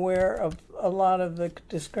not aware of a lot of the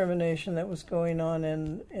discrimination that was going on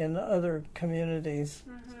in other communities.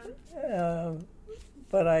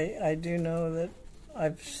 But I do know that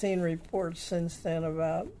I've seen reports since then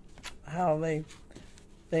about how they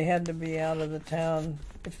had to be out of the town.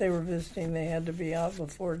 If they were visiting, they had to be out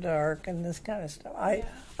before dark and this kind of stuff. I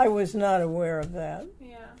was not aware of that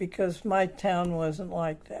because my town wasn't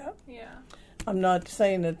like that. I'm not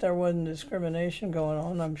saying that there wasn't discrimination going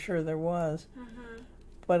on. I'm sure there was,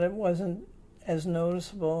 but it wasn't as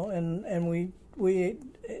noticeable. And we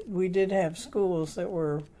did have schools that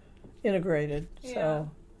were integrated, so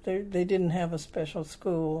they didn't have a special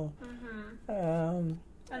school. And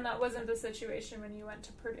that wasn't the situation when you went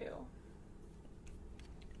to Purdue.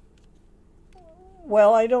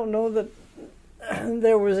 Well, I don't know that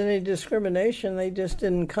there was any discrimination. They just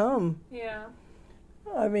didn't come. Yeah.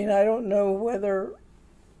 I mean, I don't know whether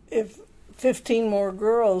if 15 more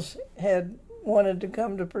girls had wanted to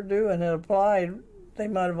come to Purdue and had applied, they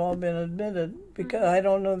might have all been admitted, because I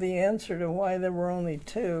don't know the answer to why there were only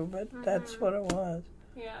 2, but that's what it was.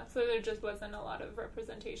 Yeah, so there just wasn't a lot of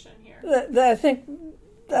representation here. I think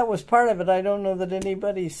that was part of it. I don't know that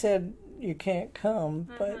anybody said you can't come,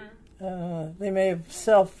 but they may have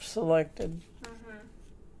self-selected.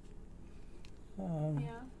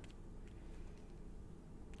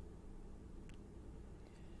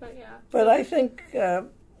 But I think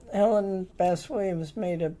Helen Bass Williams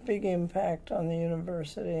made a big impact on the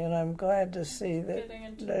university, and I'm glad to see that getting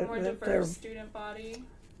into a more diverse student body,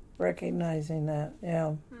 recognizing that.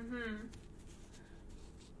 Yeah.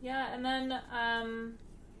 Yeah, and then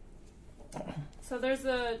so there's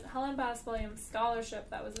a Helen Bass Williams Scholarship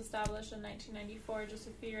that was established in 1994, just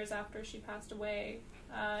a few years after she passed away,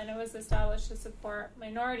 and it was established to support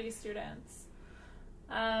minority students.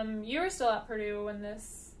 You were still at Purdue when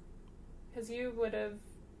this. Because you would have.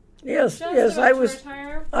 Yes, I was.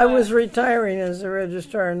 Retire, I was retiring as a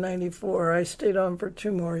registrar in '94. I stayed on for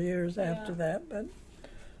 2 more years after that. But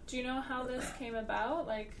do you know how this came about?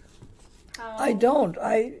 Like, how? I don't.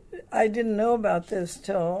 I didn't know about this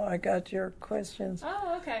till I got your questions.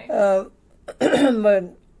 Oh, okay.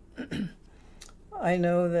 But I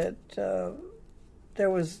know that there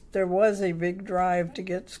was a big drive to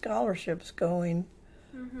get scholarships going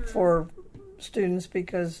for students,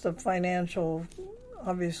 because the financial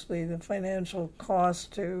obviously the financial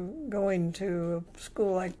cost to going to a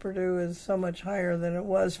school like Purdue is so much higher than it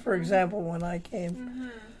was, for example, when I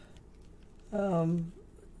came.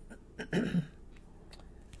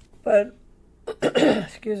 But,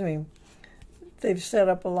 excuse me, they've set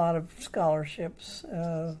up a lot of scholarships.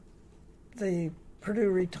 The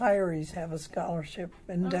Purdue retirees have a scholarship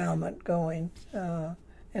endowment going,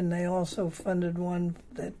 and they also funded one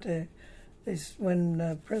that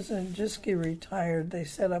when President Jischke retired, they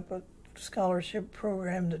set up a scholarship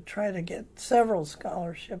program to try to get several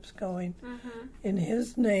scholarships going in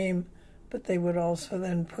his name, but they would also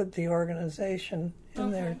then put the organization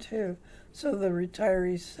in there too. So the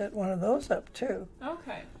retirees set one of those up too.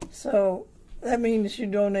 Okay. So that means you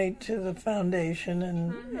donate to the foundation,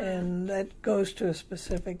 and that goes to a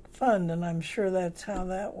specific fund, and I'm sure that's how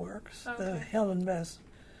that works. The Helen Best.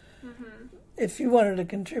 If you wanted to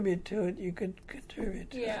contribute to it, you could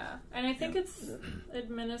contribute to it. Yeah, and I think it's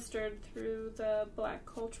administered through the Black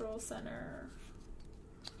Cultural Center.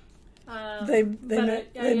 They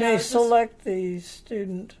may select the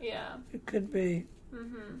student. Yeah. It could be.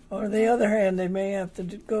 Or on the other hand, they may have to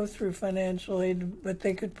go through financial aid, but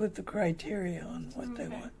they could put the criteria on what they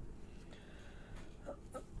want.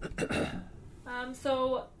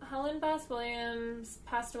 So Helen Bass Williams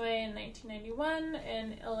passed away in 1991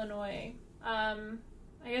 in Illinois. I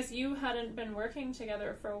guess you hadn't been working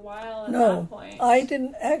together for a while at that point. No, I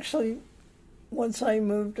didn't actually. Once I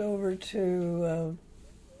moved over to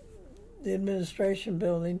the administration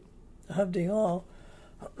building, Hovde Hall,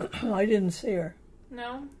 I didn't see her.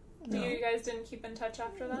 No? You guys didn't keep in touch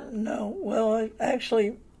after that? No. Well,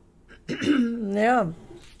 actually, yeah,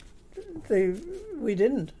 we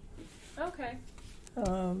didn't. Okay.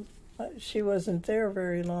 She wasn't there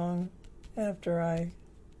very long after I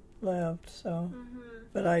left, so.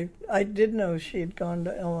 But I did know she had gone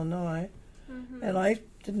to Illinois, and I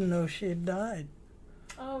didn't know she had died.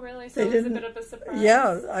 Oh, really? So it was a bit of a surprise?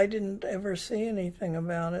 Yeah, I didn't ever see anything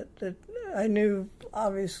about it. I knew,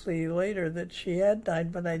 obviously, later that she had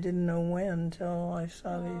died, but I didn't know when until I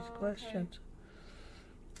saw these questions.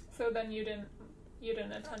 So then you didn't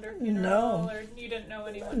attend her funeral, or you didn't know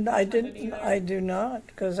anyone? I didn't. Either? I do not,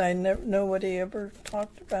 because nobody ever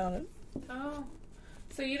talked about it. Oh,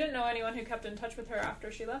 so you didn't know anyone who kept in touch with her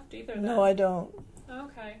after she left either? Then? No, I don't.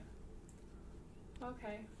 Okay.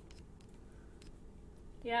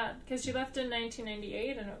 Yeah, because she left in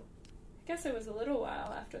 1998, and I guess it was a little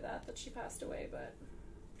while after that she passed away, but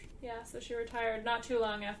yeah, so she retired not too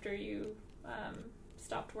long after you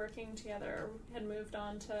stopped working together, or had moved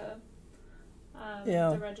on to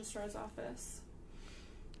the registrar's office.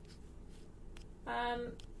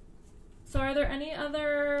 So are there any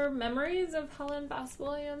other memories of Helen Bass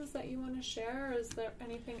Williams that you want to share, or is there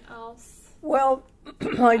anything else? Well,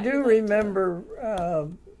 I do remember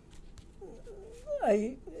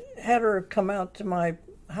I had her come out to my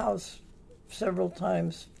house several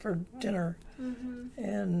times for dinner,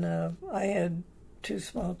 and I had 2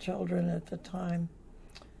 small children at the time.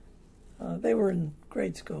 They were in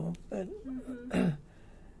grade school, but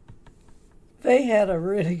they had a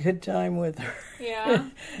really good time with her. Yeah.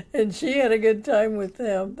 And she had a good time with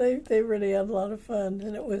them. They really had a lot of fun,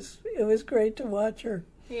 and it was great to watch her.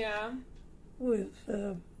 Yeah. With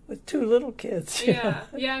 2 little kids. Yeah,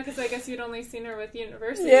 because I guess you'd only seen her with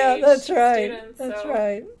university. Yeah, that's right. Students, that's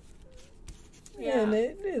right. Yeah.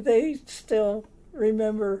 And they still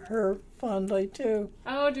remember her fondly too.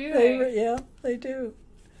 Oh, do they? Yeah, they do.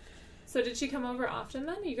 So did she come over often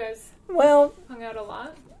then? You guys hung out a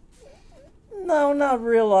lot? No, not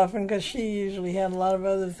real often, because she usually had a lot of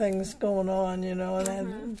other things going on, and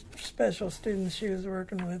had special students she was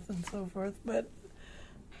working with and so forth. But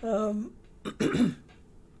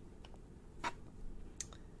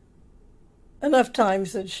enough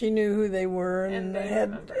times that she knew who they were and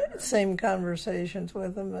had same conversations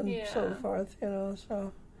with them and so forth,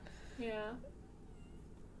 so. Yeah.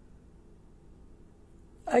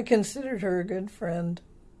 I considered her a good friend.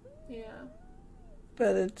 Yeah.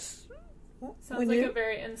 But it's... Sounds like a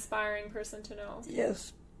very inspiring person to know.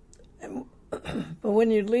 Yes. But when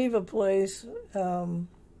you leave a place,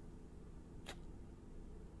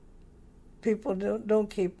 people don't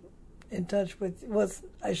keep in touch with... Well,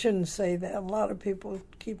 I shouldn't say that. A lot of people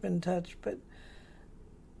keep in touch, but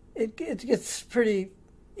it gets pretty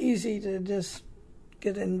easy to just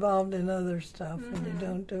get involved in other stuff when you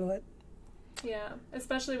don't do it. Yeah,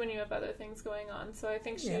 especially when you have other things going on. So I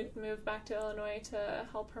think she moved back to Illinois to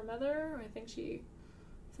help her mother. I think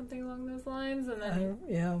something along those lines. And then,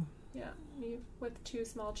 you with 2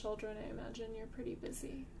 small children, I imagine you're pretty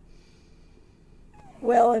busy.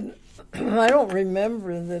 Well, and I don't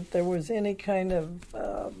remember that there was any kind of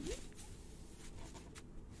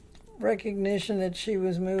recognition that she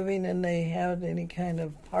was moving, and they had any kind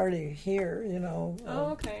of party here, you know. Oh,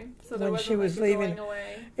 okay. So there when wasn't she was like leaving. going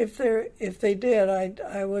away. If they did,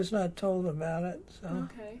 I was not told about it. So.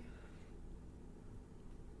 Okay.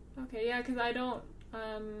 Okay, yeah, because I don't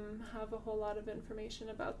have a whole lot of information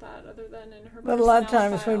about that other than in her. But a lot of personnel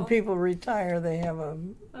times file. when people retire, they have a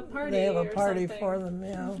party. They have a or party something. for them,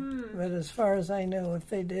 yeah. Mm-hmm. But as far as I know, if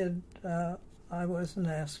they did, I wasn't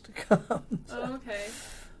asked to come. So. Oh, okay.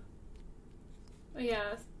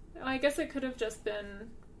 Yeah, I guess it could have just been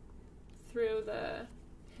through the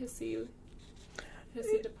HISI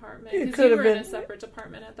department. It Because could you have were in been- a separate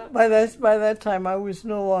department at that By point. that time, I was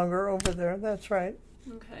no longer over there. That's right.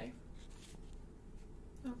 Okay.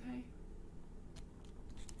 Okay.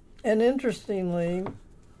 And interestingly,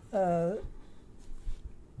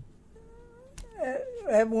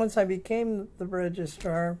 once I became the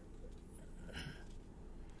registrar,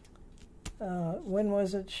 when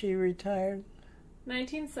was it she retired?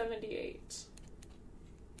 1978.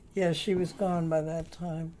 Yeah, she was gone by that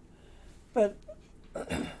time. But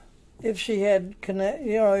if she had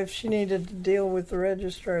if she needed to deal with the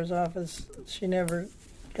registrar's office, she never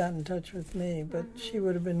got in touch with me, but she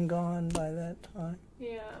would have been gone by that time.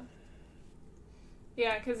 Yeah.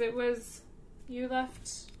 Yeah, because you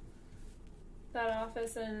left that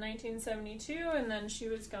office in 1972, and then she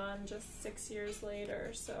was gone just 6 years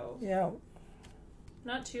later, so. Yeah.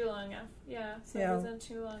 Not too long after. Yeah, so Yeah. it wasn't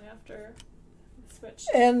too long after it switched.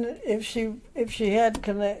 And if she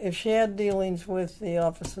had dealings with the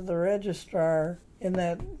office of the registrar in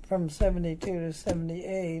that from 72 to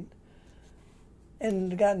 78,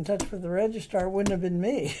 and got in touch with the registrar, it wouldn't have been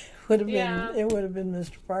me. It would have been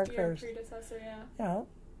Mr. Your Parkhurst. predecessor, yeah. Yeah.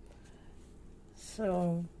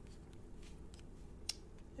 So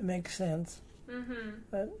it makes sense. Mm-hmm.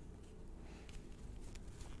 But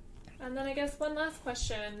And then I guess one last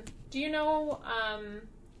question. Do you know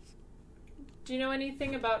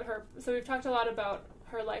anything about her? So we've talked a lot about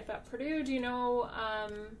her life at Purdue. Do you know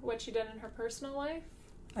what she did in her personal life?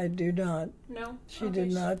 I do not. No? She Okay,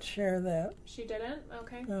 did not share that. She didn't?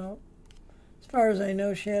 Okay. No. As far as I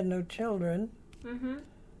know, she had no children. Mm-hmm.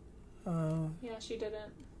 Yeah, she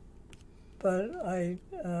didn't. But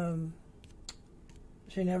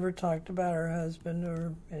she never talked about her husband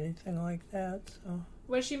or anything like that. So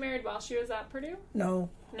Was she married while she was at Purdue? no.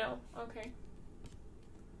 No. Okay.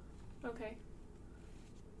 Okay.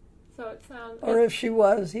 So it sounds... Or if she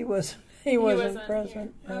was, he wasn't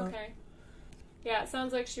present. Here. No. Okay. Yeah, it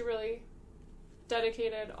sounds like she really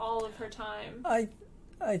dedicated all of her time I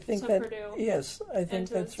think to that Purdue. yes, I and think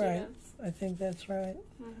to the that's right. students. I think that's right.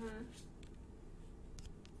 Mm-hmm.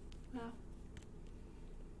 Yeah.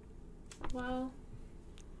 Well,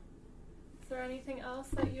 is there anything else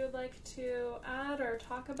that you would like to add or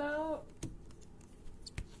talk about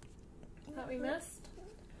that we missed?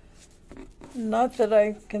 Not that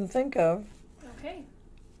I can think of, Okay.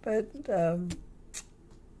 but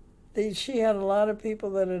she had a lot of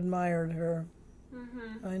people that admired her.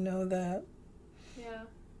 Mm-hmm. I know that. Yeah.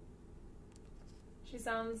 She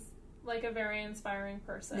sounds like a very inspiring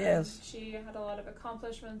person. Yes. She had a lot of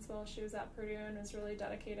accomplishments while she was at Purdue and was really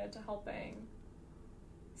dedicated to helping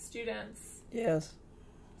students. Yes.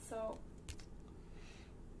 So,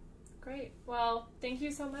 great. Well, thank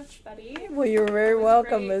you so much, Betty. Well, you're very That was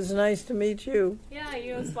welcome. great. It's nice to meet you. Yeah,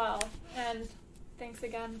 you as well. And thanks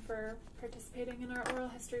again for participating in our oral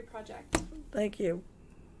history project. Thank you.